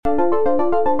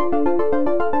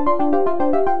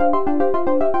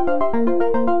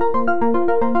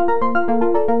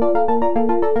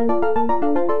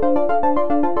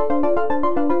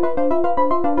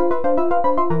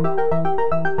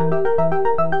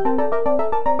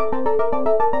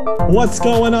What's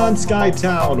going on,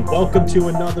 Skytown? Welcome to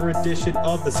another edition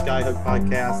of the Skyhook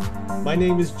Podcast. My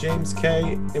name is James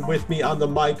K, and with me on the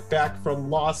mic back from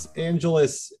Los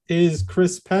Angeles is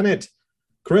Chris Pennant.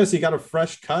 Chris, you got a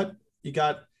fresh cut.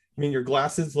 Your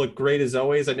glasses look great as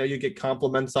always. I know you get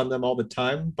compliments on them all the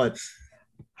time, but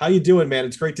how you doing, man?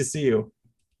 It's great to see you.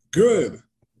 Good.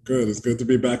 It's good to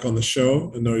be back on the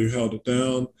show. I know you held it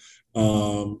down.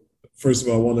 First of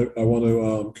all, I want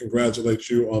to congratulate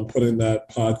you on putting that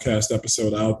podcast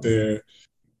episode out there,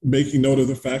 making note of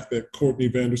the fact that Courtney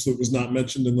Vandersloot was not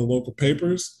mentioned in the local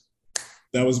papers.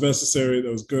 That was necessary. That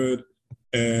was good.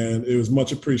 And it was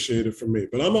much appreciated from me.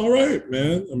 But I'm all right,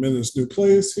 man. I'm in this new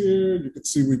place here. You can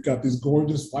see we've got these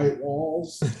gorgeous white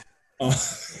walls.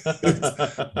 Things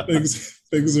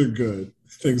are good.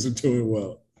 Things are doing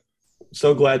well.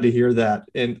 So glad to hear that.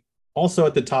 And also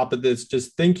at the top of this,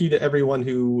 just thank you to everyone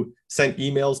who sent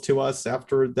emails to us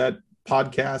after that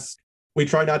podcast. We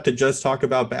try not to just talk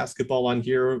about basketball on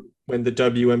here when the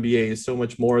WNBA is so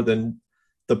much more than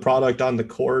the product on the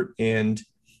court. And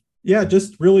yeah,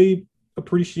 just really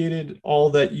appreciated all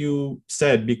that you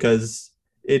said because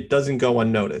it doesn't go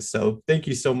unnoticed. So thank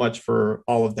you so much for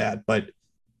all of that. But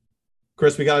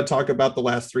Chris, we got to talk about the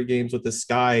last three games with the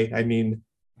Sky. I mean,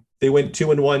 they went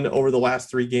 2-1 over the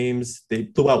last three games. They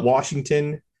blew out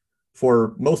Washington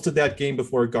for most of that game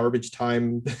before garbage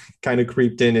time kind of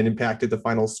creeped in and impacted the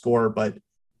final score. But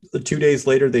 2 days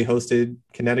later, they hosted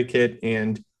Connecticut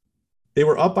and they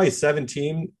were up by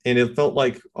 17. And it felt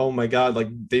like, oh my God, like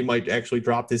they might actually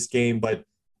drop this game. But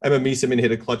Emma Miesemann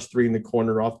hit a clutch three in the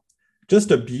corner off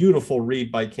just a beautiful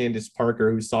read by Candace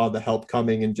Parker, who saw the help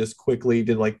coming and just quickly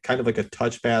did kind of a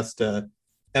touch pass to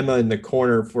Emma in the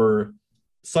corner for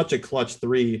such a clutch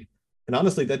three. And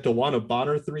honestly, that DeWanna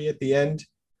Bonner three at the end,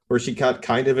 where she got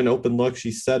kind of an open look,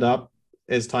 she set up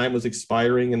as time was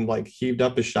expiring and heaved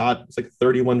up a shot. It's like a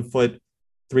 31-foot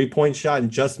 3-point shot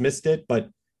and just missed it. But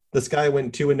the Sky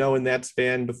went 2-0 in that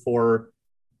span before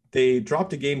they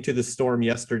dropped a game to the Storm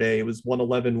yesterday. It was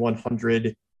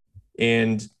 111-100.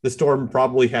 And the Storm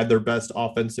probably had their best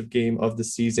offensive game of the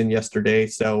season yesterday.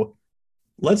 So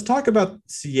let's talk about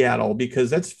Seattle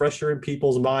because that's fresher in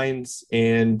people's minds.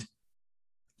 And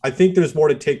I think there's more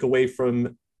to take away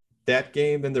from that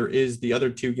game than there is the other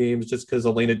two games just because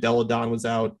Elena Delle Donne was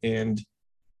out. And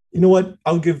you know what?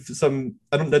 I'll give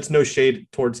that's no shade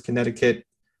towards Connecticut.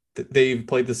 They've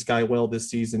played the Sky well this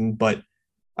season, but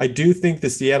I do think the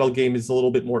Seattle game is a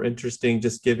little bit more interesting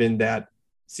just given that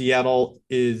Seattle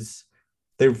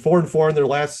they're 4-4 in their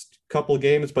last couple of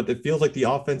games, but it feels like the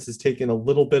offense has taken a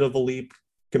little bit of a leap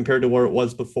compared to where it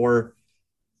was before.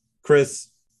 Chris,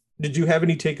 did you have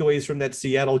any takeaways from that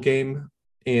Seattle game?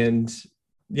 And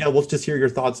yeah, we'll just hear your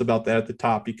thoughts about that at the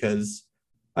top because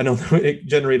I know it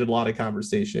generated a lot of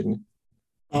conversation.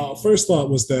 First thought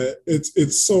was that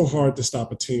it's so hard to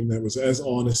stop a team that was as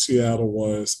on as Seattle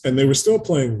was, and they were still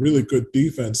playing really good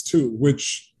defense too,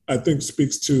 which I think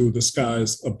speaks to the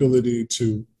Sky's ability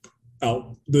to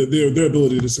their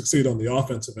ability to succeed on the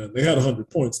offensive end. They had 100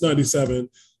 points, 97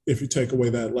 if you take away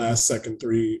that last second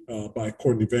three by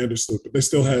Courtney Vandersloot, but they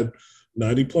still had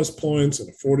 90-plus points in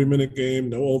a 40-minute game,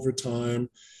 no overtime.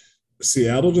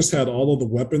 Seattle just had all of the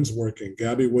weapons working.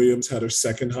 Gabby Williams had her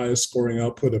second highest scoring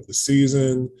output of the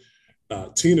season.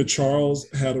 Tina Charles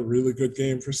had a really good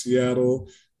game for Seattle.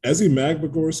 Ezi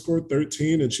Magbegor scored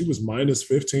 13, and she was minus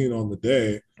 15 on the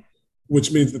day,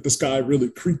 which means that the Sky really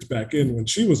creeped back in when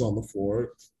she was on the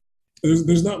floor.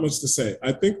 There's not much to say.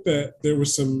 I think that there were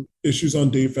some issues on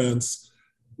defense.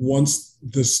 Once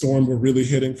the Storm were really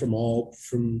hitting from all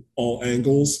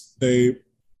angles, they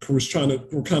were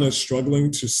kind of struggling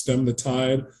to stem the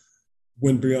tide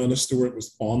when Breanna Stewart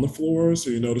was on the floor. So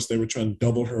you notice they were trying to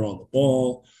double her on the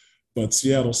ball. But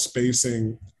Seattle's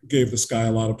spacing gave the Sky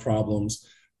a lot of problems,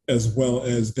 as well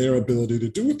as their ability to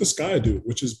do what the Sky do,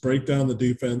 which is break down the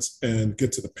defense and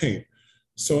get to the paint.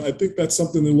 So I think that's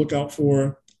something to look out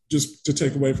for, just to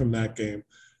take away from that game.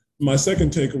 My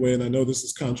second takeaway, and I know this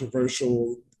is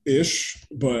controversial-ish,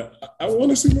 but I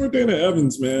want to see more Dana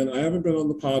Evans, man. I haven't been on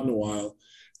the pod in a while,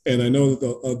 and I know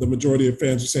that the majority of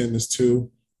fans are saying this too,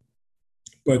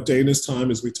 but Dana's time,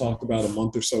 as we talked about a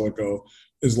month or so ago,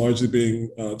 is largely being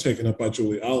taken up by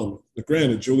Julie Alleman. Now,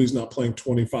 granted, Julie's not playing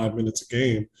 25 minutes a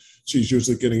game. She's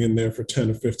usually getting in there for 10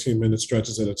 or 15-minute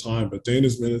stretches at a time, but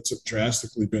Dana's minutes have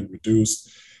drastically been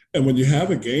reduced. And when you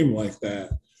have a game like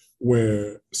that,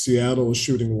 where Seattle is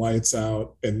shooting lights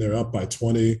out and they're up by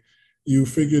 20, you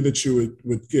figure that you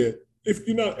would get, if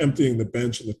you're not emptying the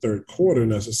bench in the third quarter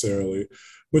necessarily,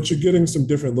 but you're getting some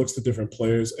different looks to different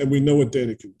players, and we know what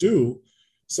Dana can do.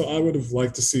 So I would have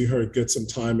liked to see her get some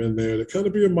time in there to kind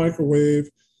of be a microwave,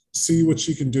 see what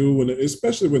she can do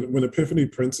especially when Epiphany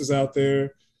Prince is out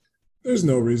there. There's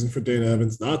no reason for Dana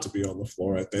Evans not to be on the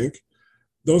floor, I think.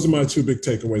 Those are my two big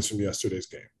takeaways from yesterday's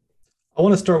game. I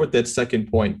want to start with that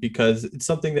second point because it's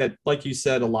something that, like you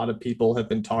said, a lot of people have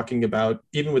been talking about,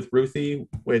 even with Ruthie,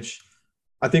 which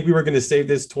I think we were going to save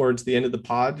this towards the end of the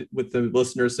pod with the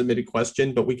listener submitted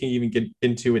question, but we can even get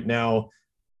into it now.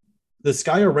 The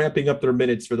Sky are ramping up their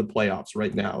minutes for the playoffs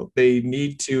right now. They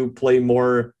need to play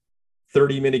more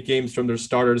 30-minute games from their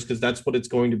starters because that's what it's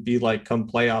going to be like come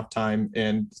playoff time.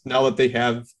 And now that they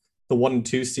have the 1 and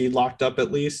 2 seed locked up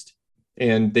at least,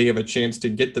 and they have a chance to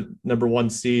get the number 1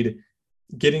 seed,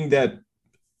 getting that,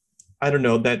 I don't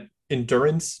know, that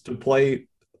endurance to play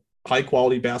high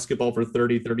quality basketball for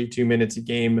 30, 32 minutes a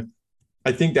game.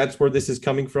 I think that's where this is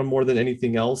coming from more than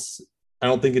anything else. I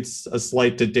don't think it's a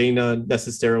slight to Dana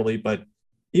necessarily, but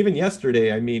even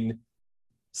yesterday, I mean,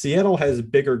 Seattle has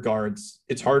bigger guards.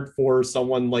 It's hard for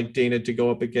someone like Dana to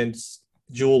go up against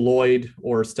Jewell Loyd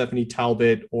or Stephanie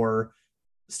Talbot or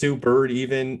Sue Bird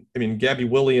even. I mean, Gabby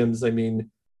Williams, I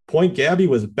mean, Point Gabby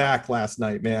was back last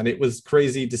night, man. It was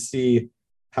crazy to see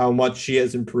how much she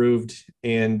has improved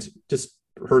and just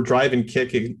her drive and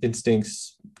kick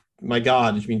instincts. My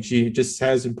God, I mean, she just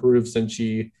has improved since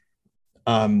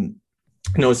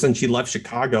since she left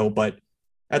Chicago. But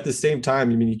at the same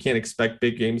time, I mean, you can't expect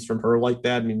big games from her like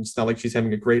that. I mean, it's not like she's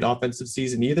having a great offensive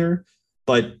season either.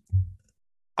 But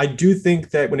I do think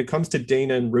that when it comes to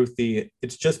Dana and Ruthie,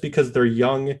 it's just because they're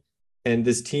young and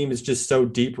this team is just so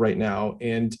deep right now.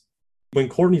 And when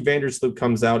Courtney Vandersloot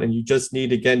comes out and you just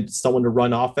need, again, someone to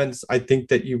run offense, I think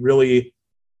that it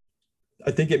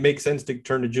makes sense to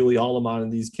turn to Julie Allemand in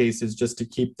these cases just to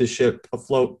keep the ship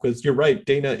afloat. Because you're right,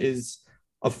 Dana is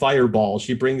a fireball.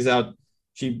 She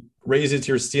raises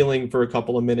your ceiling for a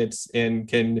couple of minutes and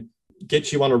can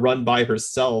get you on a run by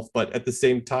herself. But at the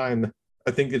same time,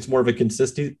 I think it's more of a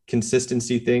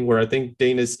consistency thing where I think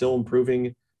Dana is still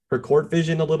improving her court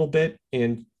vision a little bit.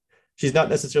 And she's not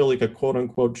necessarily like a quote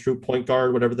unquote true point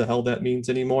guard, whatever the hell that means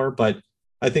anymore. But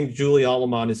I think Julie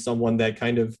Allemand is someone that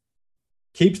kind of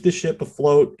keeps the ship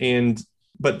afloat,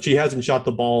 but she hasn't shot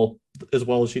the ball as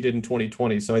well as she did in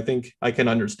 2020. So I think I can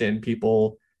understand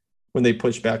people when they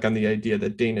push back on the idea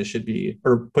that Dana should be,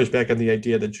 or push back on the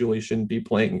idea that Julie shouldn't be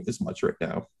playing as much right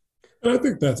now. And I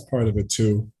think that's part of it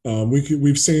too.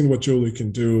 We've seen what Julie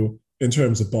can do in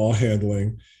terms of ball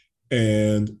handling,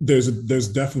 and there's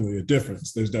definitely a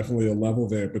difference. There's definitely a level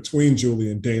there between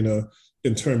Julie and Dana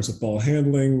in terms of ball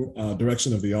handling,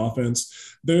 direction of the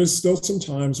offense. There's still some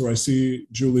times where I see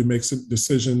Julie make some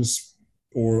decisions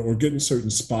or get in certain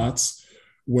spots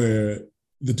where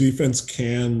the defense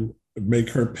can make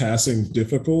her passing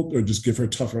difficult or just give her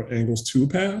tougher angles to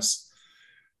pass.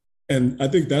 And I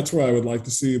think that's where I would like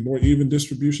to see more even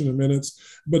distribution of minutes.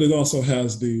 But it also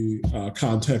has the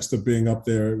context of being up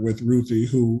there with Ruthie,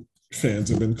 who fans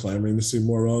have been clamoring to see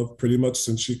more of pretty much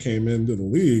since she came into the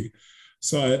league.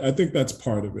 So I think that's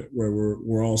part of it, where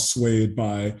we're all swayed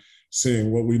by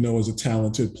seeing what we know as a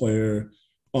talented player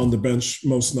on the bench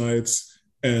most nights,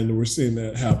 and we're seeing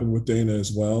that happen with Dana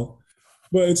as well.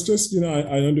 But it's just,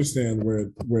 I understand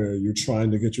where you're trying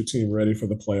to get your team ready for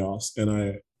the playoffs,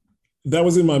 and that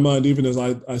was in my mind even as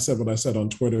I said what I said on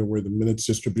Twitter, where the minutes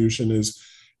distribution is.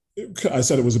 I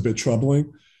said it was a bit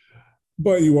troubling.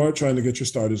 But you are trying to get your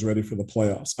starters ready for the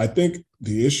playoffs. I think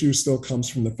the issue still comes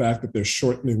from the fact that they're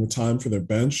shortening the time for their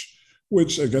bench,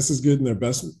 which I guess is getting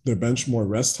their bench more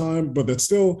rest time. But that's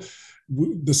still,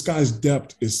 the Sky's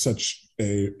depth is such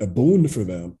a boon for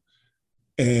them.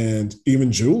 And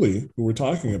even Julie, who we're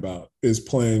talking about, is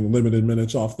playing limited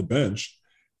minutes off the bench.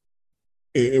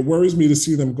 It worries me to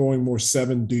see them going more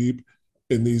 7 deep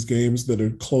in these games that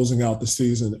are closing out the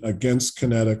season against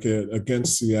Connecticut,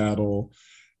 against Seattle.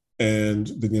 And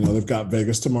they've got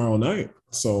Vegas tomorrow night.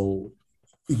 So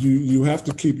you have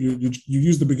to keep you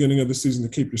use the beginning of the season to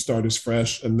keep your starters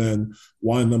fresh and then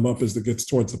wind them up as it gets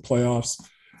towards the playoffs.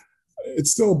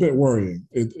 It's still a bit worrying.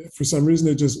 For some reason,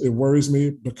 it worries me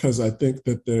because I think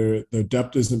that their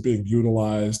depth isn't being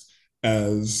utilized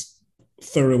as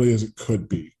thoroughly as it could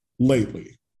be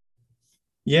lately.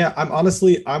 Yeah,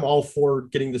 I'm all for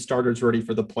getting the starters ready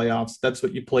for the playoffs. That's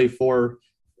what you play for.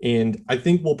 And I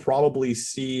think we'll probably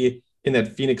see in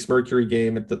that Phoenix Mercury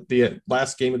game at the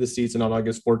last game of the season on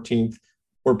August 14th,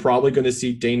 we're probably going to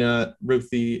see Dana,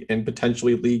 Ruthie, and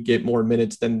potentially Lee get more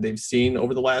minutes than they've seen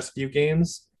over the last few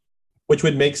games, which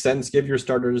would make sense. Give your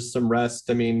starters some rest.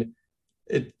 I mean,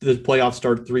 the playoffs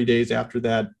start 3 days after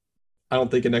that. I don't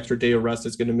think an extra day of rest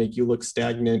is going to make you look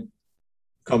stagnant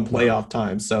come playoff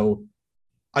time. So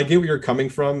I get where you're coming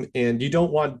from, and you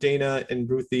don't want Dana and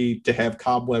Ruthie to have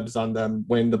cobwebs on them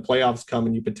when the playoffs come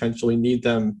and you potentially need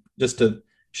them just to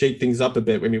shake things up a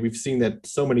bit. I mean, we've seen that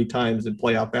so many times in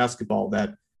playoff basketball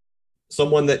that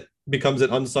someone that becomes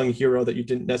an unsung hero that you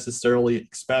didn't necessarily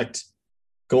expect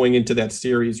going into that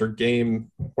series or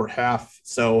game or half.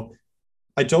 So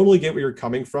I totally get where you're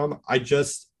coming from. I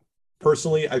just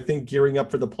personally, I think gearing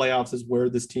up for the playoffs is where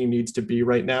this team needs to be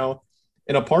right now.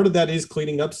 And a part of that is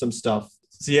cleaning up some stuff.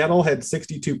 Seattle had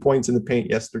 62 points in the paint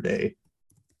yesterday.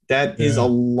 That is a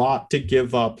lot to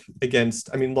give up against.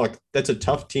 I mean, look, that's a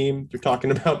tough team. You're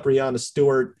talking about Breanna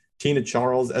Stewart, Tina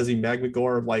Charles, Ezi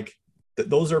Magmagor. Like,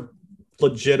 those are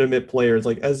legitimate players.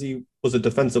 Like, Ezi was a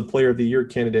defensive player of the year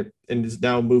candidate and is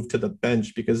now moved to the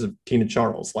bench because of Tina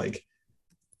Charles. Like,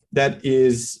 that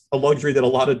is a luxury that a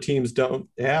lot of teams don't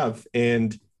have.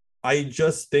 And I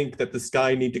just think that the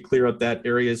Sky need to clear up that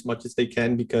area as much as they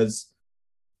can, because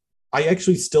I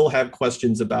actually still have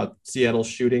questions about Seattle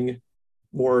shooting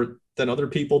more than other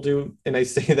people do. And I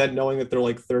say that knowing that they're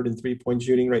like third in 3-point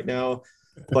shooting right now.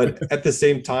 But at the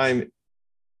same time,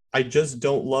 I just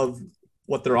don't love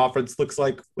what their offense looks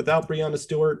like without Breanna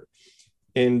Stewart.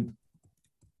 And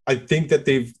I think that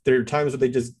there are times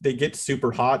where they get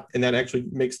super hot, and that actually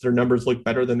makes their numbers look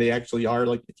better than they actually are.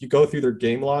 Like, if you go through their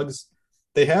game logs,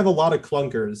 they have a lot of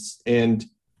clunkers, and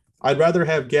I'd rather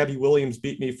have Gabby Williams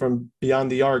beat me from beyond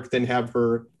the arc than have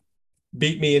her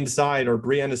beat me inside, or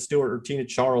Breanna Stewart or Tina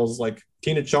Charles. Like,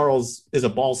 Tina Charles is a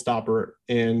ball stopper,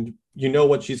 and you know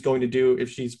what she's going to do if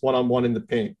she's one-on-one in the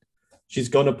paint. She's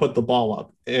going to put the ball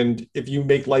up. And if you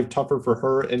make life tougher for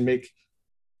her and make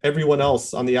everyone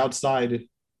else on the outside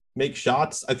make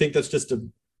shots, I think that's just a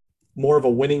more of a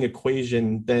winning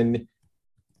equation than,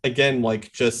 again,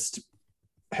 like, just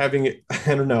having it.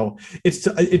 I don't know.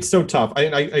 It's so tough.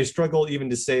 I struggle even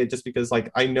to say it, just because,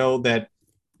 like, I know that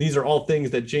these are all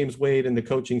things that James Wade and the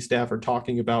coaching staff are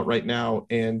talking about right now.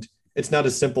 And it's not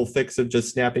a simple fix of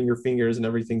just snapping your fingers and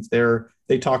everything's there.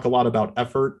 They talk a lot about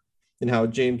effort and how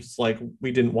James, like,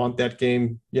 we didn't want that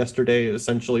game yesterday,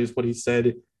 essentially, is what he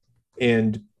said.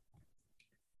 And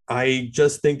I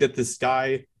just think that the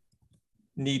Sky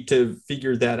need to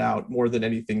figure that out more than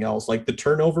anything else. Like, the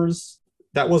turnovers,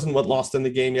 that wasn't what lost in the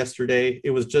game yesterday.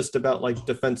 It was just about, like,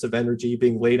 defensive energy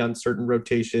being late on certain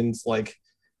rotations, like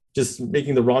just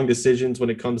making the wrong decisions when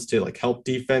it comes to, like, help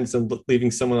defense and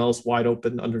leaving someone else wide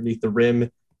open underneath the rim.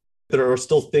 There are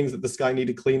still things that the Sky need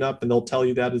to clean up, and they'll tell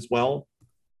you that as well.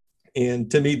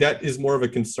 And to me, that is more of a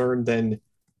concern than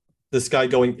the Sky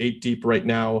going 8 deep right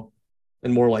now,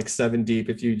 and more like 7 deep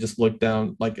if you just look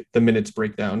down, like, the minutes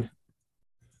breakdown.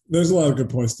 There's a lot of good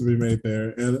points to be made there.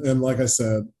 And like I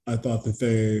said, I thought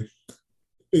that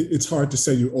it's hard to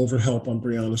say you overhelp on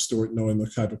Breanna Stewart knowing the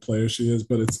type of player she is,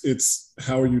 but it's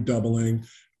how are you doubling?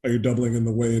 Are you doubling in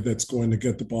the way that's going to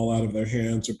get the ball out of their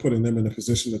hands, or putting them in a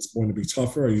position that's going to be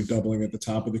tougher? Are you doubling at the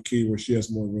top of the key where she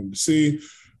has more room to see,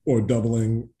 or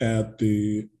doubling at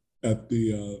the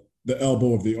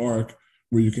elbow of the arc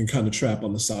where you can kind of trap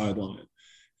on the sideline?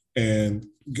 And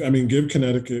I mean, give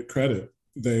Connecticut credit.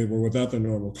 They were without their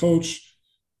normal coach.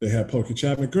 They had Pokey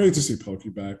Chapman. Great to see Pokey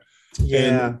back.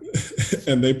 Yeah.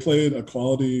 And they played a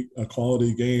quality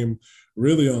game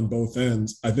really on both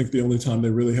ends. I think the only time they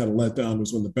really had a letdown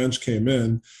was when the bench came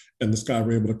in and the Sky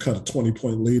were able to cut a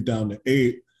 20-point lead down to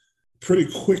 8 pretty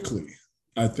quickly.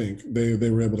 I think they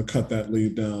were able to cut that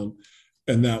lead down.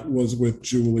 And that was with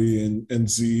Julie and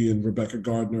Z and Rebecca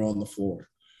Gardner on the floor.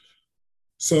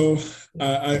 So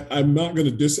I'm not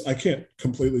going to I can't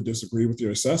completely disagree with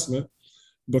your assessment,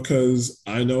 because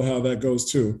I know how that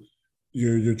goes too.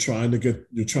 You're trying to get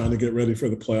ready for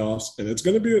the playoffs, and it's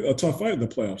going to be a tough fight in the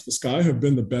playoffs. The Sky have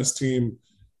been the best team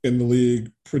in the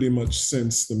league pretty much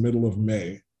since the middle of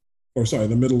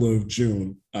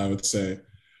June, I would say.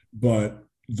 But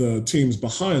the teams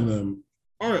behind them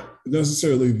aren't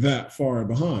necessarily that far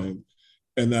behind,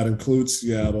 and that includes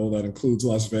Seattle, that includes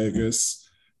Las Vegas,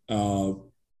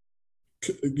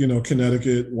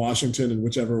 Connecticut, Washington, in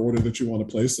whichever order that you want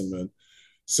to place them in.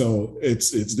 So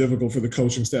it's difficult for the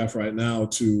coaching staff right now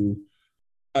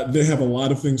they have a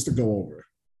lot of things to go over.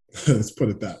 Let's put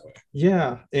it that way.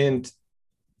 Yeah. And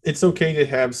it's okay to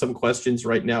have some questions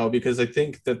right now, because I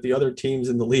think that the other teams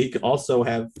in the league also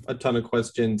have a ton of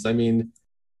questions. I mean,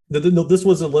 this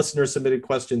was a listener submitted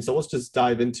question, so let's just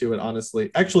dive into it,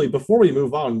 honestly. Actually, before we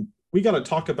move on, we got to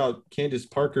talk about Candace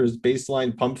Parker's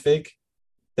baseline pump fake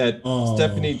that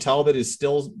Stephanie Talbot is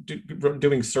still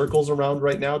doing circles around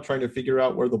right now, trying to figure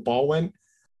out where the ball went.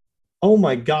 Oh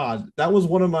my God. That was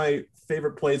one of my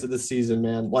favorite plays of the season,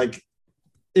 man. Like,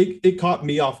 it caught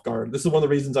me off guard. This is one of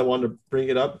the reasons I wanted to bring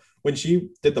it up. When she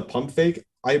did the pump fake,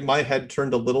 my head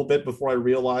turned a little bit before I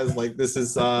realized like this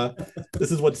is what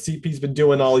CP's been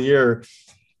doing all year.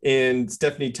 And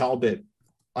Stephanie Talbot,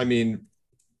 I mean,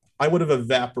 I would have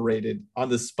evaporated on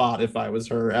the spot if I was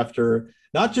her after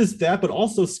not just that, but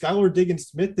also Skylar Diggins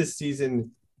Smith this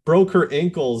season broke her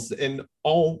ankles. And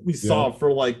all we saw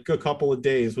for like a couple of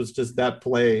days was just that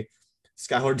play.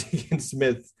 Skylar Diggins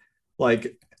Smith,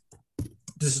 like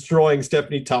destroying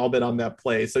Stephanie Talbot on that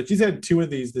play. So she's had two of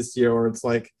these this year where it's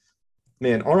like,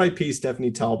 man, RIP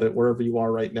Stephanie Talbot, wherever you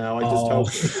are right now. I just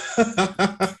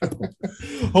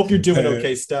hope you're doing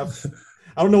okay, Steph.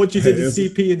 I don't know what you did to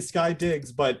CP and Sky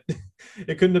Diggs, but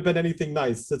it couldn't have been anything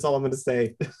nice. That's all I'm going to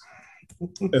say.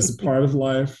 It's a part of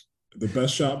life. The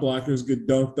best shot blockers get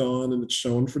dunked on, and it's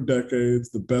shown for decades.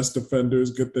 The best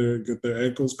defenders get their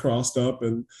ankles crossed up,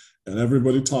 and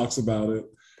everybody talks about it.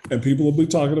 And people will be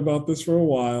talking about this for a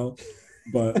while.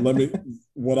 But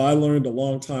what I learned a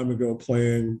long time ago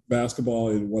playing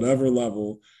basketball in whatever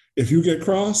level, if you get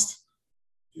crossed,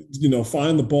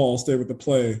 find the ball, stay with the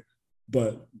play,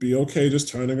 but be okay just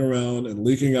turning around and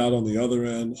leaking out on the other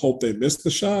end. Hope they missed the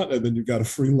shot, and then you got a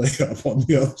free layup on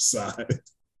the other side.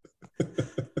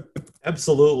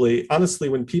 Absolutely. Honestly,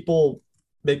 when people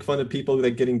make fun of people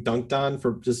that getting dunked on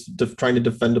for just trying to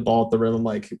defend a ball at the rim, I'm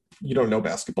like, you don't know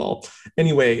basketball.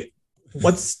 Anyway,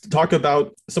 let's talk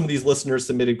about some of these listener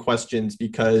submitted questions,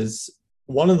 because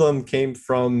one of them came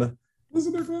from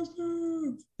listener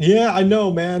questions. Yeah, I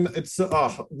know, man. It's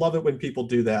love it when people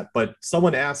do that. But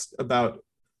someone asked about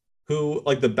who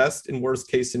like the best and worst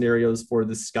case scenarios for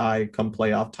the Sky come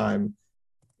playoff time.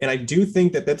 And I do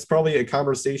think that that's probably a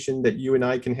conversation that you and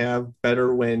I can have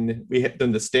better when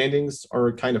the standings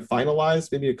are kind of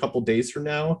finalized, maybe a couple days from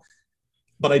now.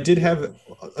 But I did have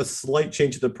a slight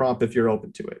change to the prompt if you're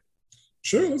open to it.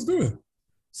 Sure, let's do it.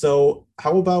 So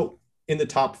how about in the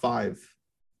top 5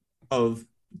 of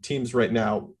teams right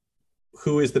now,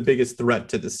 who is the biggest threat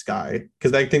to the Sky?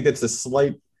 Because I think that's a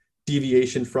slight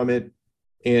deviation from it,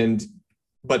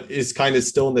 but is kind of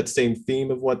still in that same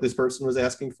theme of what this person was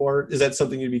asking for. Is that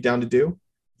something you'd be down to do?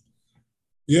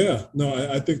 Yeah,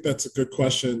 no, I think that's a good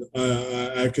question.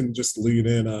 I can just lead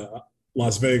in.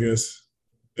 Las Vegas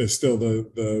is still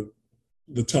the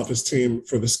toughest team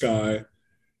for the Sky.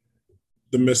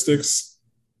 The Mystics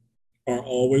are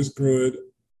always good,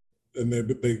 and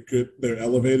they're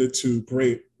elevated to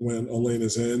great when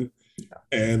Elena's in,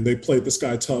 and they played the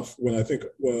Sky tough when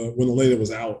Elena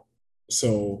was out.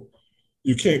 So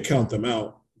you can't count them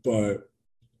out, but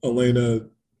Elena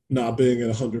not being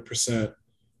at 100%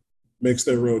 makes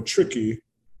their road tricky,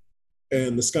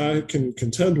 and the Sky can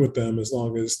contend with them as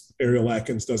long as Ariel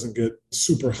Atkins doesn't get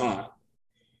super hot.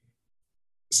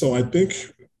 So I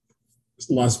think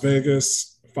Las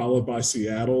Vegas, followed by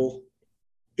Seattle,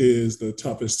 is the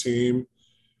toughest team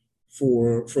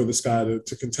for the Sky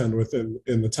to contend with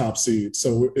in the top seed.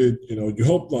 So you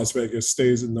hope Las Vegas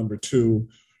stays in number 2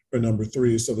 or number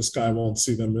 3, so the Sky won't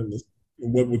see them in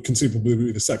what would conceivably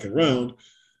be the second round,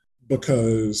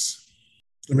 because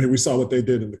we saw what they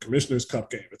did in the Commissioner's Cup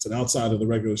game. It's an outside of the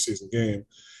regular season game.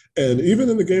 And even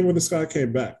in the game where the Sky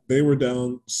came back, they were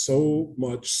down so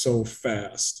much so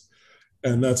fast.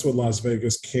 And that's what Las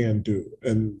Vegas can do.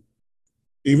 And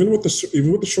even with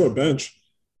the short bench,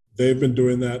 they've been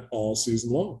doing that all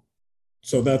season long.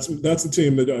 So that's a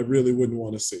team that I really wouldn't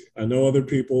want to see. I know other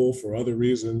people, for other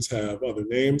reasons, have other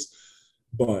names,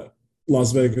 but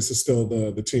Las Vegas is still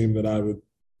the team that I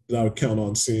would count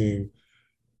on seeing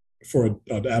for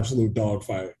an absolute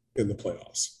dogfight in the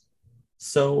playoffs.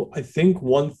 So I think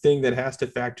one thing that has to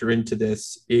factor into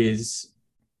this is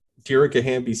Dearica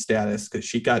Hamby's status, because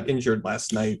she got injured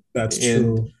last night. That's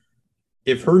true.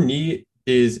 If her knee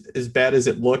is as bad as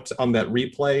it looked on that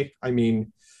replay,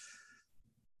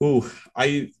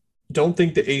 I don't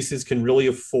think the Aces can really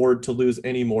afford to lose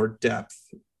any more depth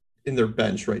in their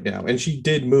bench right now. And she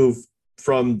did move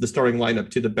from the starting lineup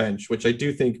to the bench, which I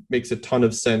do think makes a ton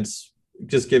of sense,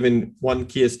 just given, one,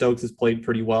 Kia Stokes has played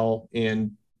pretty well,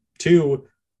 and 2,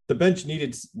 the bench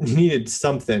needed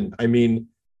something.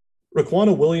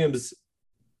 Raquana Williams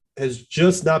has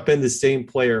just not been the same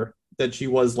player that she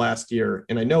was last year.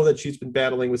 And I know that she's been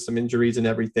battling with some injuries and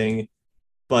everything,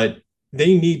 but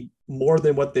they need more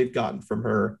than what they've gotten from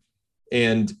her.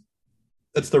 And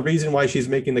that's the reason why she's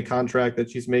making the contract that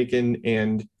she's making.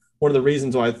 And one of the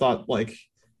reasons why I thought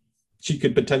she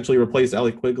could potentially replace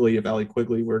Allie Quigley if Allie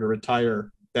Quigley were to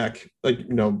retire back,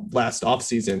 last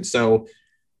offseason. So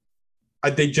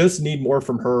they just need more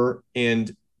from her.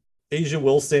 And A'ja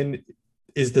Wilson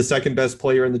is the second best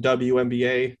player in the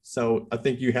WNBA. So I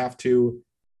think you have to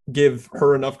give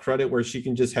her enough credit where she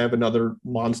can just have another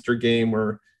monster game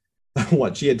where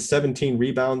what, she had 17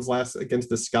 rebounds last against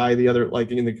the Sky the other,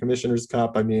 like in the Commissioner's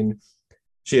Cup. I mean,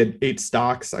 she had 8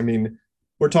 stocks. I mean,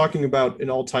 we're talking about an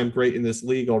all-time great in this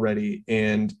league already,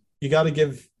 and you got to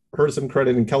give her some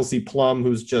credit. And Kelsey Plum,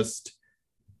 who's just,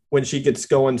 when she gets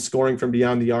going scoring from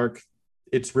beyond the arc,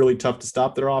 it's really tough to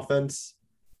stop their offense.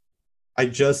 I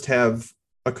just have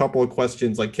a couple of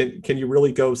questions. Like, can you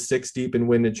really go 6 deep and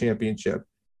win a championship?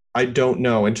 I don't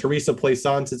know. And Teresa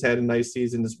Plaisance has had a nice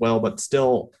season as well, but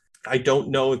still, I don't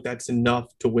know if that's enough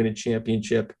to win a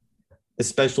championship,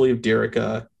 especially if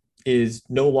Derica is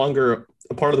no longer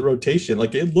a part of the rotation.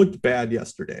 Like, it looked bad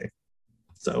yesterday.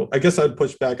 So I guess I'd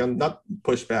push back on, not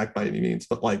push back by any means,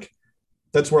 but like,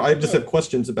 that's where I just have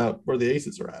questions about where the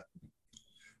Aces are at.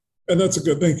 And that's a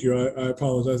good, thank you. I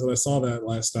apologize that I saw that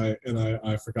last night and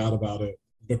I forgot about it,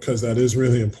 because that is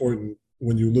really important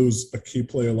when you lose a key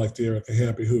player like Derica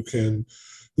Hampe,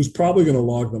 who's probably going to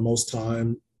log the most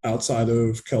time outside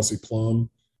of Kelsey Plum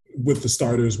with the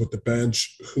starters, with the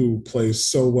bench, who plays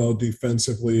so well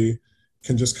defensively,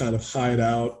 can just kind of hide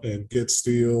out and get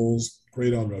steals,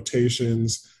 great on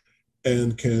rotations,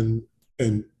 and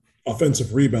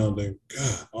offensive rebounding.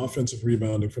 God, offensive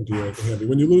rebounding from Derica Hampe.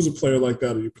 When you lose a player like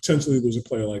that, or you potentially lose a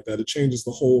player like that, it changes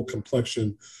the whole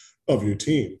complexion of your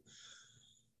team.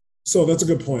 So that's a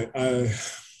good point.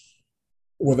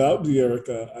 Without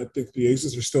Derica, I think the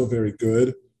Aces are still very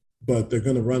good, but they're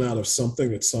going to run out of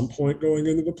something at some point going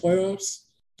into the playoffs.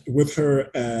 With her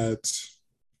at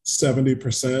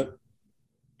 70%,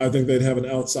 I think they'd have an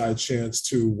outside chance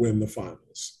to win the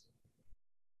finals.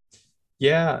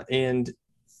 Yeah, and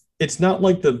it's not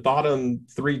like the bottom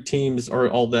 3 teams are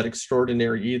all that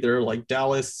extraordinary either. Like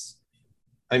Dallas,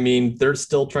 I mean, they're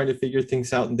still trying to figure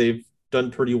things out, and they've done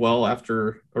pretty well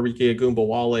after Arike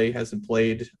Ogunbowale hasn't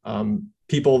played.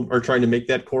 People are trying to make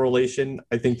that correlation.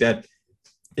 I think that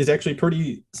is actually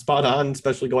pretty spot on,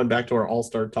 especially going back to our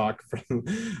all-star talk from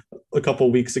a couple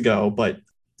of weeks ago. But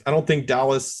I don't think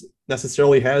Dallas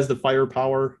necessarily has the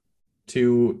firepower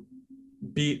to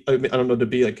be, I don't know, to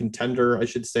be a contender, I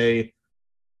should say.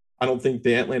 I don't think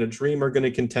the Atlanta Dream are going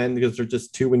to contend because they're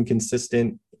just too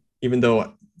inconsistent, even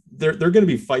though they're going to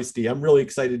be feisty. I'm really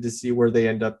excited to see where they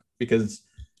end up, because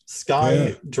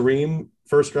Sky Dream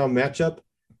first round matchup,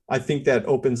 I think that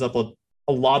opens up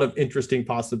a lot of interesting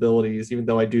possibilities, even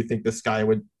though I do think the Sky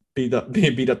would beat up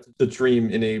the Dream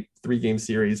in a 3-game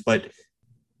series. But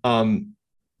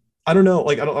I don't know.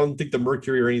 Like, I don't think the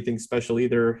Mercury or anything special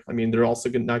either. I mean, they're also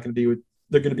not going to be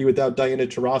they're going to be without Diana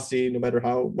Taurasi, no matter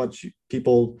how much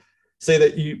people say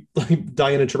that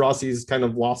Diana Taurasi's kind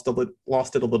of lost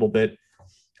it a little bit.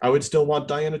 I would still want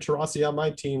Diana Taurasi on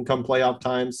my team come playoff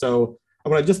time. So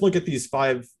when I just look at these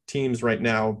 5 teams right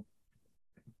now,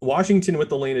 Washington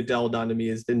with Elena Delle Donne to me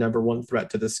is the number 1 threat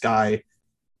to the Sky.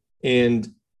 And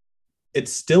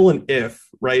it's still an if,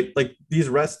 right? Like, these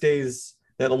rest days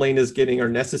that Elena's getting are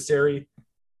necessary.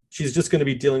 She's just going to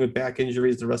be dealing with back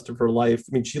injuries the rest of her life.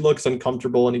 I mean, she looks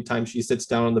uncomfortable anytime she sits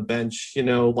down on the bench,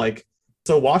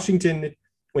 so Washington,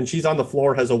 when she's on the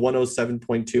floor, has a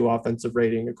 107.2 offensive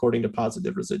rating, according to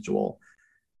Positive Residual.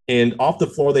 And off the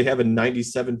floor, they have a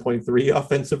 97.3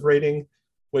 offensive rating,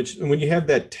 which, when you have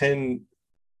that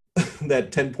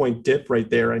 10-point dip right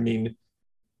there, I mean,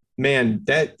 man,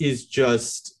 that is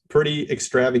just pretty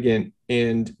extravagant.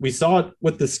 And we saw it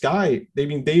with the Sky.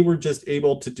 They were just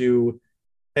able to do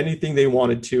anything they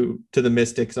wanted to the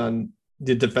Mystics on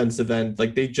the defensive end.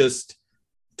 Like, they just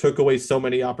took away so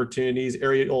many opportunities.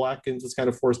 Ariel Atkins was kind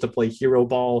of forced to play hero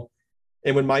ball.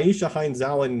 And when Myisha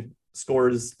Hines-Allen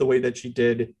scores the way that she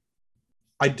did,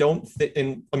 I don't think,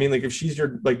 and I mean, like, if she's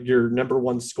your number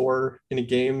 1 scorer in a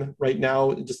game right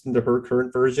now, just into her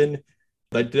current version,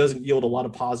 that doesn't yield a lot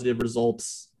of positive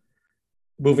results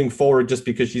moving forward, just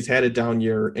because she's had a down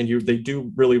year, and they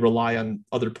do really rely on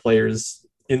other players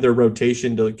in their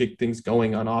rotation to get things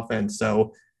going on offense.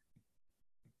 So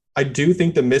I do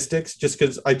think the Mystics, just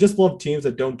because I just love teams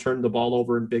that don't turn the ball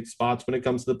over in big spots when it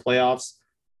comes to the playoffs.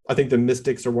 I think the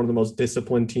Mystics are one of the most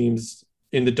disciplined teams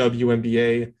in the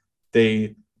WNBA.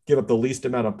 They give up the least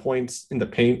amount of points in the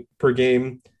paint per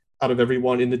game out of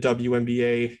everyone in the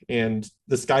WNBA. And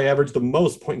the Sky average the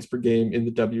most points per game in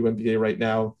the WNBA right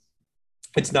now.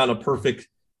 It's not a perfect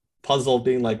puzzle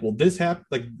being like, well, this happened,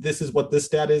 like, this is what this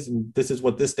stat is, and this is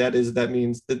what this stat is. That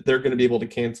means that they're going to be able to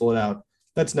cancel it out.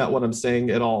 That's not what I'm saying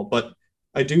at all. But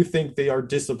I do think they are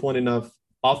disciplined enough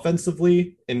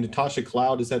offensively. And Natasha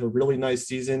Cloud has had a really nice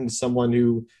season, someone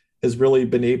who has really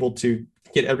been able to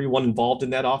get everyone involved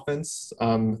in that offense.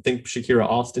 I think Shakira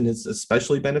Austin has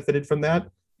especially benefited from that.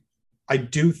 I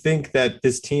do think that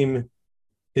this team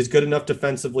is good enough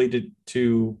defensively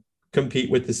to compete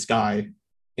with the Sky.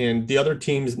 And the other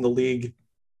teams in the league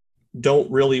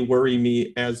don't really worry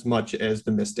me as much as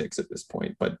the Mystics at this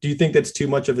point. But do you think that's too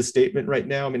much of a statement right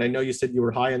now? I mean, I know you said you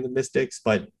were high on the Mystics,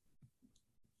 but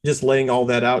just laying all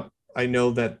that out, I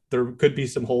know that there could be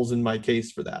some holes in my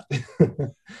case for that.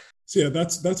 So yeah,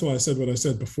 that's why I said what I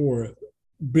said before.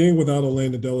 Being without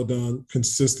Elena Delle Donne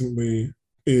consistently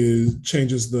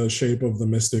changes the shape of the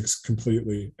Mystics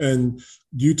completely. And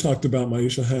you talked about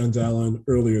Myisha Hans-Allen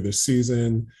earlier this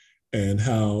season and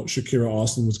how Shakira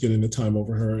Austin was getting the time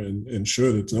over her, and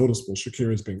sure, it's noticeable.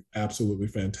 Shakira has been absolutely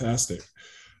fantastic,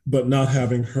 but not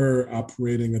having her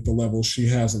operating at the level she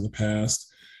has in the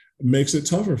past makes it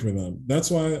tougher for them.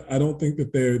 That's why I don't think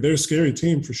that they're a scary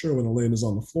team for sure when Elena's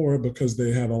on the floor, because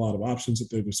they have a lot of options at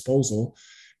their disposal,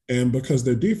 and because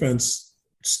their defense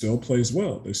still plays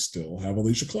well. They still have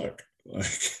Alicia Clark.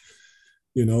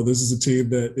 This is a team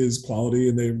that is quality,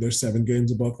 and they're 7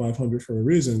 games above 500 for a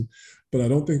reason. But I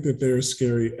don't think that they're as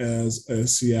scary as a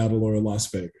Seattle or a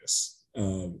Las Vegas,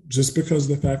 just because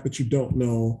of the fact that you don't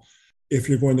know if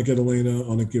you're going to get Elena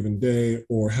on a given day,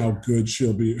 or how good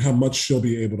she'll be, how much she'll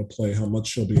be able to play, how much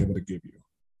she'll be able to give you.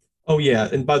 Oh, yeah.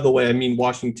 And by the way, I mean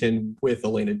Washington with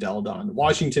Elena Delle Donne.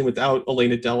 Washington without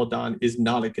Elena Delle Donne is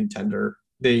not a contender.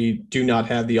 They do not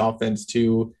have the offense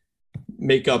to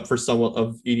make up for someone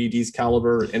of EDD's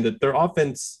caliber. And that their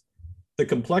offense, the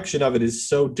complexion of it is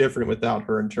so different without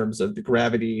her in terms of the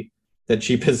gravity that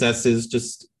she possesses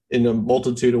just in a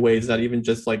multitude of ways, not even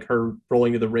just like her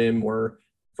rolling to the rim or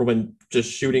for when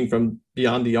just shooting from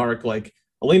beyond the arc. Like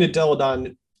Elena Delle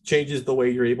Donne changes the way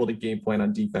you're able to game plan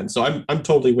on defense. So I'm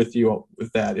totally with you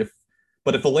with that.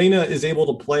 But if Elena is able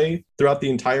to play throughout the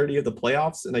entirety of the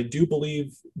playoffs, and I do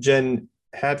believe Jen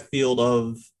Hatfield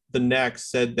of the Knicks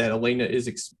said that Elena is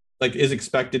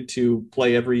expected to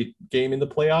play every game in the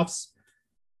playoffs.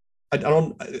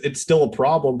 It's still a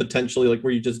problem potentially, like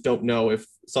where you just don't know if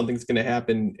something's going to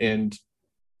happen and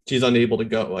she's unable to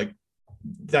go. Like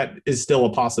that is still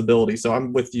a possibility. So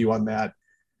I'm with you on that.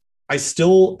 I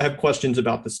still have questions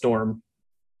about the Storm.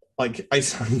 Like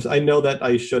I know that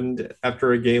I shouldn't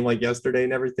after a game like yesterday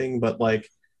and everything, but like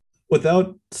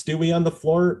without Stewie on the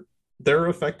floor, their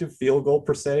effective field goal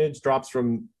percentage drops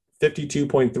from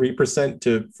 52.3%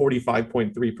 to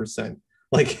 45.3%.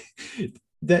 Like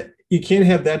that, you can't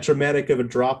have that dramatic of a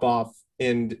drop off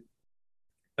and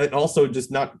also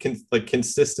just not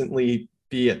consistently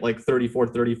be at like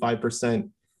 34-35%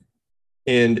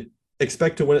 and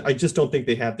expect to win. I just don't think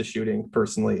they have the shooting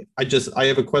personally. I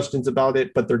have questions about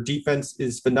it, but their defense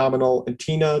is phenomenal. And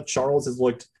Tina Charles has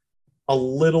looked a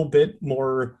little bit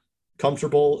more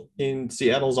comfortable in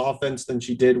Seattle's offense than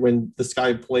she did when the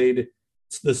Sky played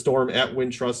the Storm at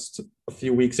Wintrust a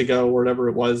few weeks ago, or whatever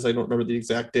it was. I don't remember the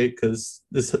exact date because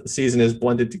this season is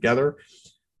blended together.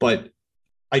 But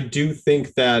I do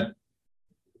think that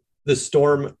the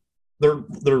Storm,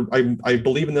 I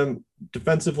believe in them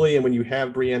defensively, and when you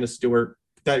have Breanna Stewart,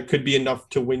 that could be enough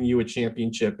to win you a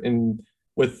championship. And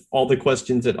with all the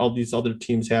questions that all these other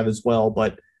teams have as well,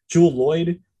 but Jewell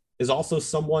Loyd is also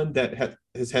someone that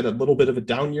has had a little bit of a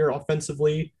down year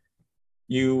offensively.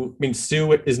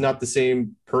 Sue is not the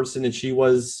same person that she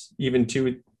was even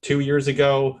two years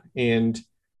ago, and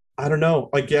I don't know.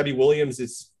 Like Gabby Williams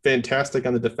is fantastic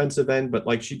on the defensive end, but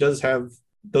like she does have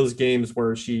those games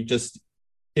where she just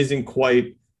isn't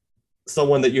quite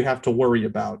someone that you have to worry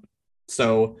about.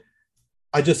 So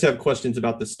I just have questions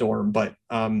about the Storm, but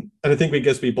and I think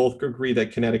we both agree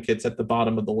that Connecticut's at the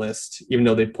bottom of the list, even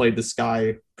though they've played the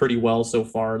Sky pretty well so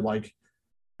far. Like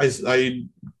I'm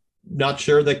not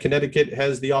sure that Connecticut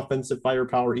has the offensive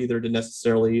firepower either to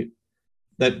necessarily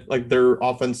that like their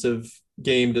offensive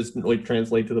game doesn't really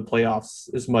translate to the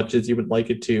playoffs as much as you would like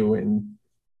it to. And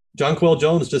Jonquel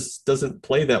Jones just doesn't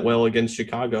play that well against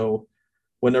Chicago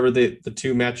whenever the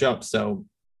two match up. So,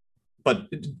 but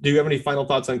do you have any final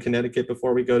thoughts on Connecticut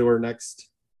before we go to our next?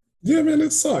 Yeah, man,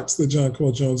 it sucks that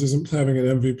Jonquel Jones isn't having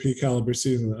an MVP caliber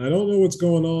season. I don't know what's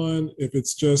going on, if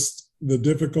it's just the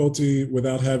difficulty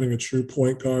without having a true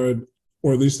point guard,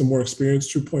 or at least a more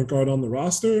experienced true point guard on the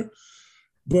roster,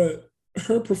 but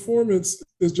her performance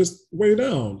is just way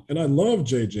down. And I love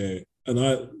JJ, and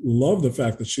I love the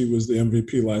fact that she was the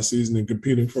MVP last season and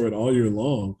competing for it all year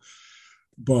long.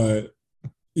 But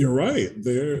you're right.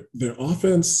 Their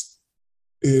offense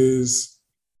is,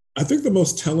 I think the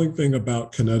most telling thing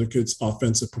about Connecticut's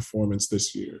offensive performance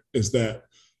this year is that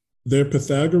their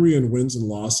Pythagorean wins and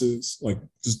losses, like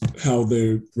just how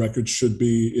their record should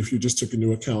be if you just took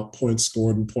into account points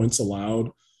scored and points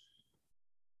allowed,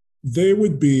 they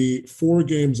would be 4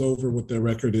 games over what their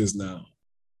record is now.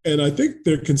 And I think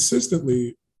they're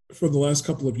consistently, for the last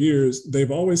couple of years, they've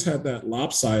always had that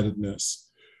lopsidedness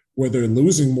where they're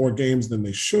losing more games than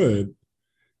they should.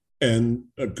 And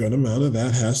a good amount of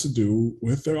that has to do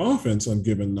with their offense on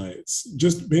given nights.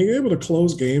 Just being able to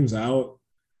close games out,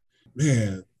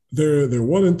 man, they're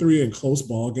 1-3 in close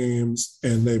ball games,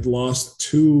 and they've lost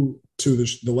two to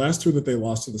the last two that they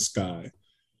lost to the Sky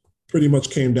pretty much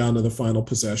came down to the final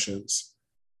possessions.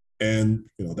 And,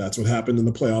 that's what happened in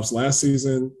the playoffs last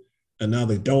season. And now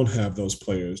they don't have those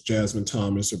players, Jasmine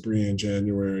Thomas or Brianne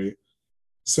January.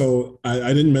 So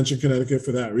I didn't mention Connecticut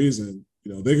for that reason.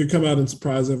 They could come out and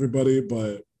surprise everybody,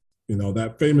 but,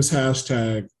 that famous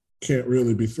hashtag can't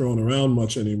really be thrown around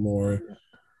much anymore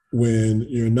when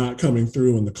you're not coming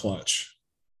through in the clutch.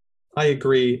 I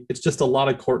agree. It's just a lot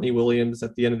of Courtney Williams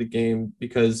at the end of the game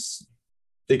because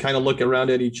they kind of look around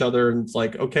at each other and it's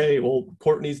like, okay, well,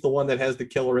 Courtney's the one that has the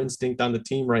killer instinct on the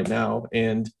team right now.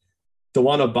 And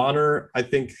DeWanna Bonner, I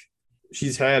think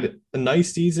she's had a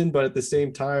nice season, but at the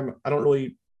same time, I don't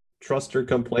really trust her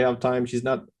come playoff time. She's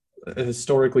not a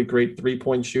historically great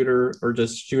 3-point shooter or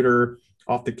just shooter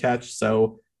off the catch.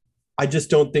 So I just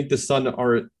don't think the Sun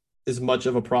are as much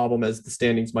of a problem as the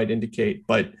standings might indicate.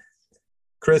 But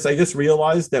Chris, I just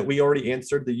realized that we already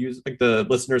answered the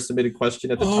listener submitted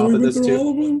question at the top of this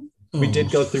too. We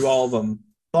did go through all of them,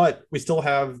 but we still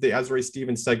have the Azurá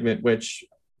Stevens segment, which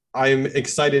I'm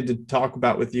excited to talk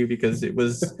about with you because it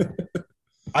was.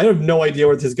 I have no idea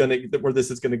where this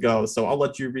is gonna go, so I'll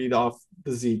let you read off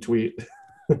the Z tweet.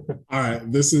 All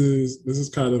right, this is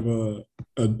kind of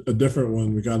a different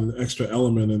one. We got an extra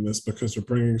element in this because we're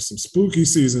bringing some spooky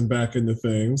season back into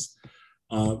things.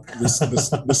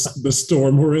 The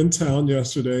Storm were in town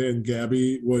yesterday, and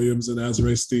Gabby Williams and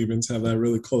Azurá Stevens have that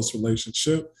really close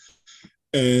relationship.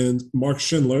 And Mark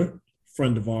Schindler,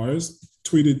 friend of ours,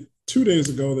 tweeted 2 days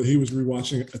ago that he was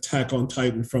rewatching Attack on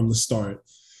Titan from the start.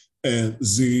 And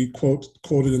Z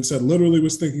quoted and said, literally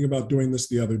was thinking about doing this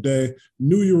the other day,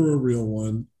 knew you were a real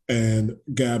one. And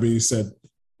Gabby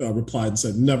replied and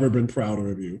said, never been prouder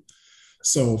of you.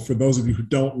 So for those of you who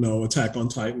don't know, Attack on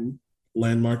Titan,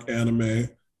 landmark anime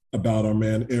about our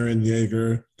man Eren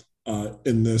Yeager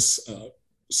in this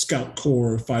scout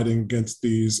corps fighting against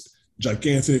these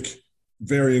gigantic,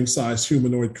 varying sized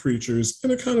humanoid creatures in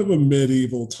a kind of a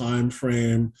medieval time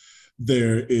frame.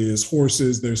 There is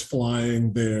horses, there's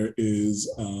flying, there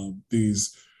is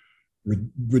these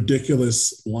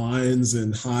ridiculous lines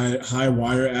and high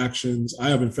wire actions. I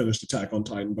haven't finished Attack on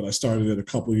Titan, but I started it a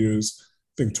couple years,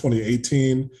 I think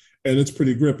 2018, and it's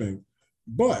pretty gripping.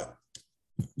 But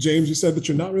James, you said that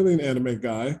you're not really an anime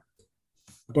guy,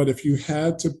 but if you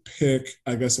had to pick,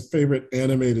 I guess, a favorite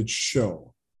animated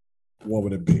show, what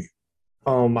would it be?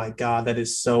 Oh my God, that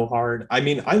is so hard. I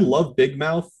mean, I love Big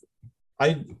Mouth.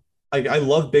 I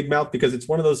love Big Mouth because it's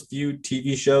one of those few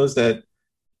TV shows that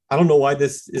I don't know why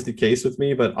this is the case with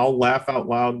me, but I'll laugh out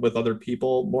loud with other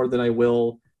people more than I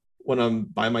will when I'm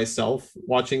by myself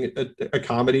watching a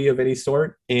comedy of any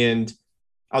sort and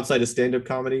outside of stand-up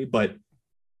comedy. But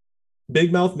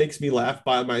Big Mouth makes me laugh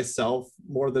by myself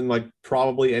more than like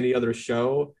probably any other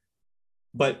show.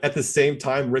 But at the same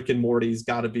time, Rick and Morty's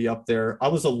got to be up there. I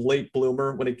was a late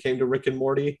bloomer when it came to Rick and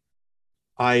Morty.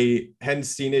 I hadn't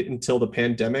seen it until the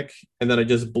pandemic, and then I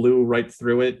just blew right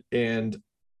through it. And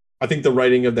I think the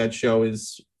writing of that show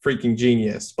is freaking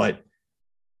genius, but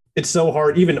it's so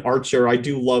hard. Even Archer, I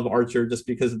do love Archer just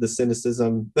because of the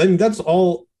cynicism. I mean, that's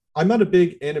all. I'm not a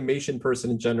big animation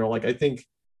person in general. Like, I think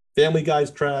Family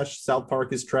Guy's trash, South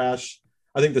Park is trash.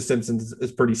 I think The Simpsons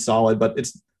is pretty solid, but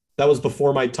that was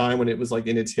before my time when it was like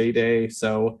in its heyday.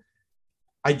 So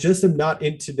I just am not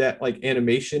into that like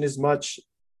animation as much.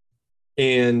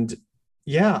 And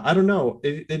yeah, I don't know.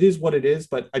 It is what it is,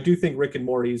 but I do think Rick and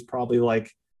Morty is probably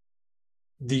like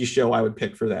the show I would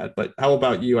pick for that. But how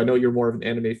about you? I know you're more of an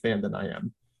anime fan than I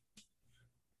am.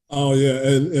 Oh yeah,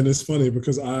 and it's funny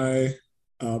because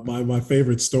my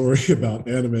favorite story about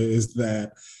anime is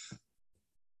that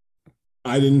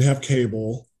I didn't have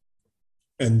cable,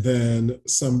 and then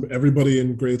everybody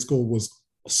in grade school was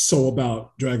so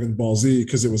about Dragon Ball Z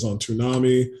because it was on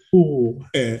Toonami. Ooh.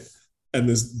 And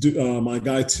this my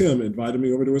guy Tim invited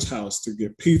me over to his house to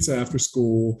get pizza after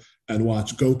school and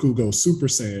watch Goku go Super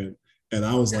Saiyan. And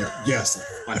I was like, yes,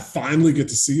 I finally get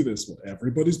to see this, what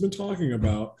everybody's been talking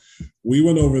about. We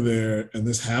went over there, and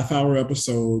this half-hour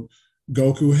episode,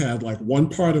 Goku had like one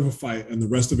part of a fight, and the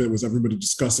rest of it was everybody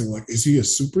discussing, like, is he a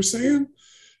Super Saiyan?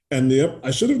 And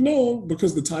I should have known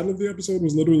because the title of the episode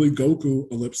was literally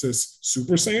Goku ellipsis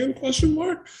Super Saiyan question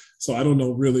mark. So I don't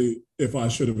know really if I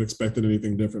should have expected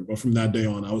anything different. But from that day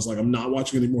on, I was like, I'm not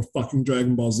watching any more fucking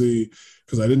Dragon Ball Z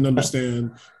because I didn't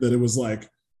understand that it was like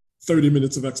 30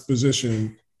 minutes of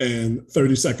exposition and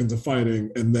 30 seconds of fighting.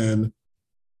 And then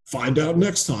find out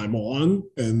next time on.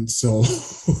 And so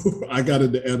I got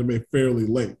into anime fairly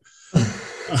late.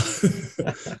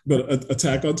 But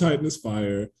Attack on Titan is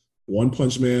fire. One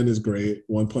Punch Man is great.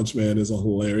 One Punch Man is a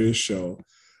hilarious show.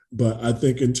 But I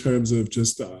think in terms of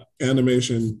just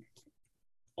animation,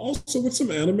 also with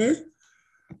some anime,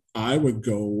 I would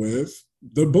go with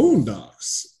the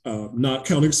Boondocks, not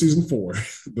counting season 4,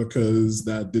 because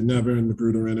that didn't have Aaron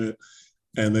McGruder in it.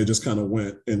 And they just kind of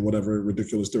went in whatever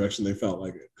ridiculous direction they felt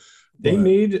like it. They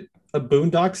made a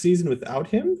Boondock season without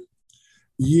him?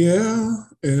 Yeah,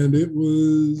 and it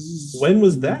was... When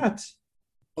was that?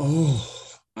 Oh,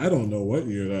 I don't know what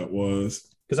year that was.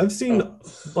 Because I've seen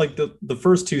like the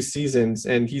first 2 seasons,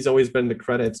 and he's always been in the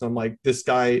credits. And I'm like, this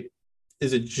guy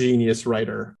is a genius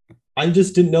writer. I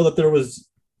just didn't know that there was...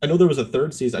 I know there was a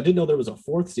 3rd season. I didn't know there was a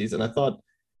 4th season. I thought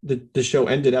the show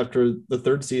ended after the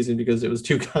 3rd season because it was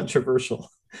too controversial.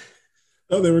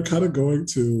 No, they were kind of going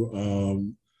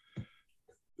to...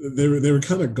 They were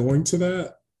kind of going to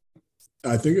that.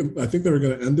 I think they were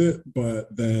going to end it,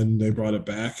 but then they brought it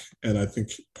back, and I think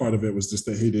part of it was just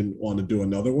that he didn't want to do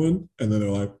another one, and then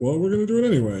they're like, "Well, we're going to do it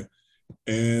anyway."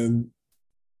 And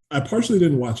I partially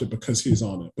didn't watch it because he's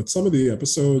on it, but some of the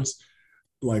episodes,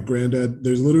 like Granddad,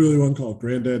 there's literally one called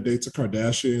Granddad Dates a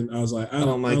Kardashian. I was like,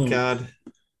 oh my God,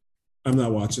 I'm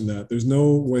not watching that. There's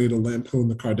no way to lampoon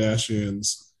the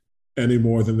Kardashians any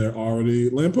more than they're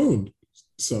already lampooned.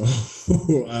 So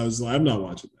I was like, I'm not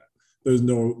watching that.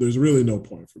 There's really no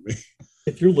point for me.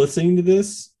 If you're listening to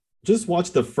this, just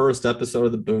watch the first episode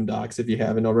of the Boondocks if you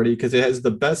haven't already, because it has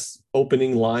the best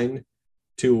opening line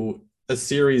to a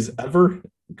series ever.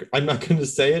 I'm not going to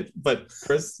say it, but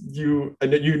Chris, I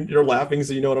know you're laughing,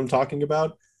 so you know what I'm talking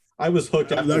about. I was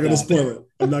hooked. I'm not going to spoil it.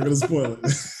 I'm not going to spoil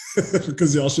it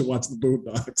because y'all should watch the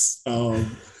Boondocks.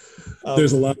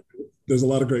 There's a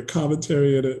lot of great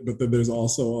commentary in it, but then there's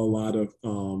also a lot of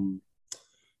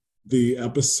the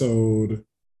episode.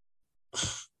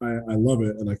 I love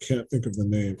it, and I can't think of the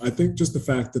name. I think just the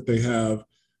fact that they have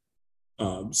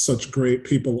such great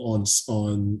people on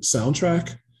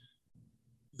soundtrack,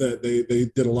 that they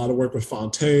did a lot of work with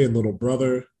Fonte and Little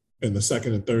Brother in the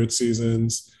 2nd and 3rd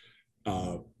seasons.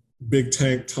 Big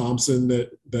Tank Thompson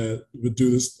that would do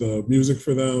the music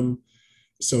for them.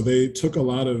 So they took a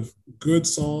lot of good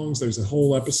songs. There's a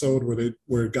whole episode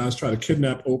where guys try to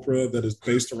kidnap Oprah that is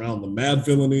based around the Mad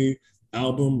Villainy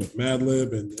album with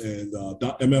Madlib and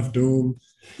MF Doom.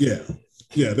 Yeah.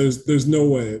 There's no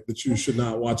way that you should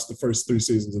not watch the first 3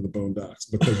 seasons of the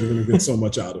Boondocks, because you're going to get so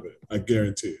much out of it. I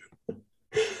guarantee you.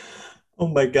 Oh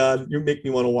my God, you make me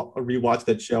want to rewatch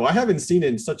that show. I haven't seen it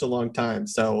in such a long time,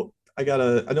 so I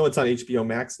know it's on HBO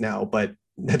Max now, but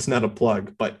that's not a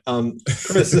plug. But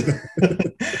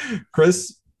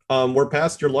Chris, we're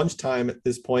past your lunchtime at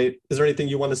this point. Is there anything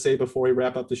you want to say before we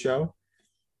wrap up the show?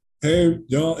 Hey,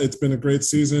 y'all, it's been a great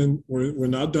season. We're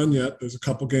not done yet. There's a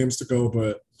couple games to go,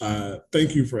 but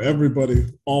thank you for everybody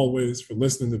always for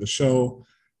listening to the show.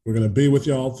 We're going to be with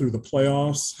y'all through the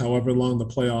playoffs, however long the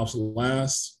playoffs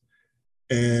last.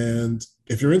 And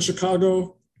if you're in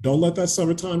Chicago, don't let that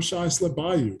summertime shy slip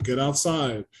by you. Get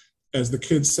outside. As the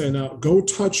kids say now, go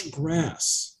touch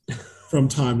grass from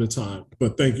time to time.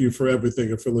 But thank you for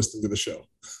everything and for listening to the show.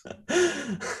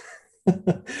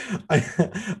 I'm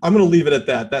going to leave it at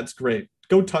that. That's great.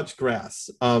 Go touch grass.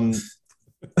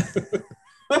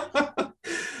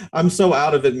 I'm so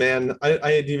out of it, man. I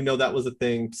didn't even know that was a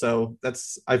thing. So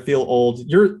I feel old.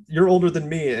 You're older than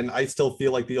me, and I still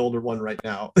feel like the older one right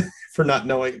now for not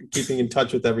keeping in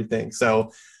touch with everything.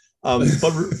 So,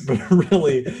 but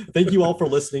really, thank you all for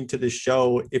listening to this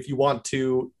show. If you want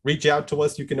to reach out to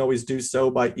us, you can always do so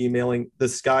by emailing the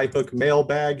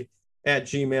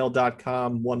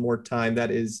skyhookmailbag@gmail.com. One more time,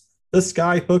 that is the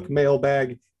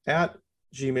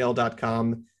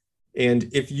skyhookmailbag@gmail.com. And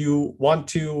if you want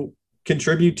to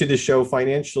contribute to the show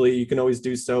financially, you can always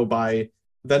do so by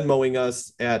Venmoing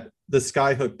us at the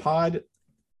Skyhook Pod.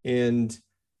 And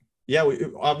yeah, we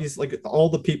obviously, like all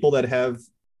the people that have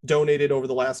donated over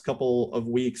the last couple of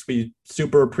weeks, we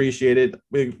super appreciate it.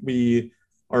 We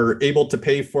are able to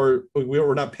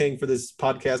we're not paying for this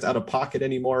podcast out of pocket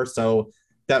anymore. So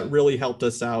that really helped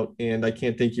us out, and I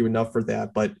can't thank you enough for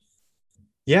that. But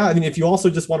yeah, I mean, if you also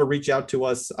just want to reach out to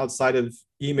us outside of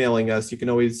emailing us, you can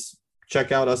always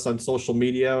check out us on social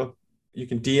media. You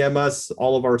can DM us.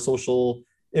 All of our social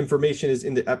information is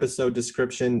in the episode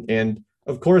description. And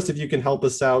of course, if you can help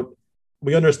us out,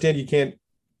 we understand you can't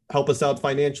help us out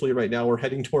financially right now. We're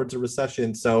heading towards a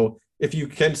recession. So if you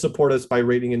can support us by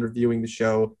rating and reviewing the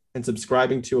show and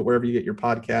subscribing to it wherever you get your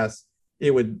podcasts,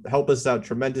 it would help us out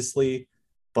tremendously.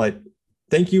 But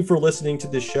thank you for listening to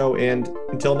this show, and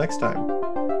until next time.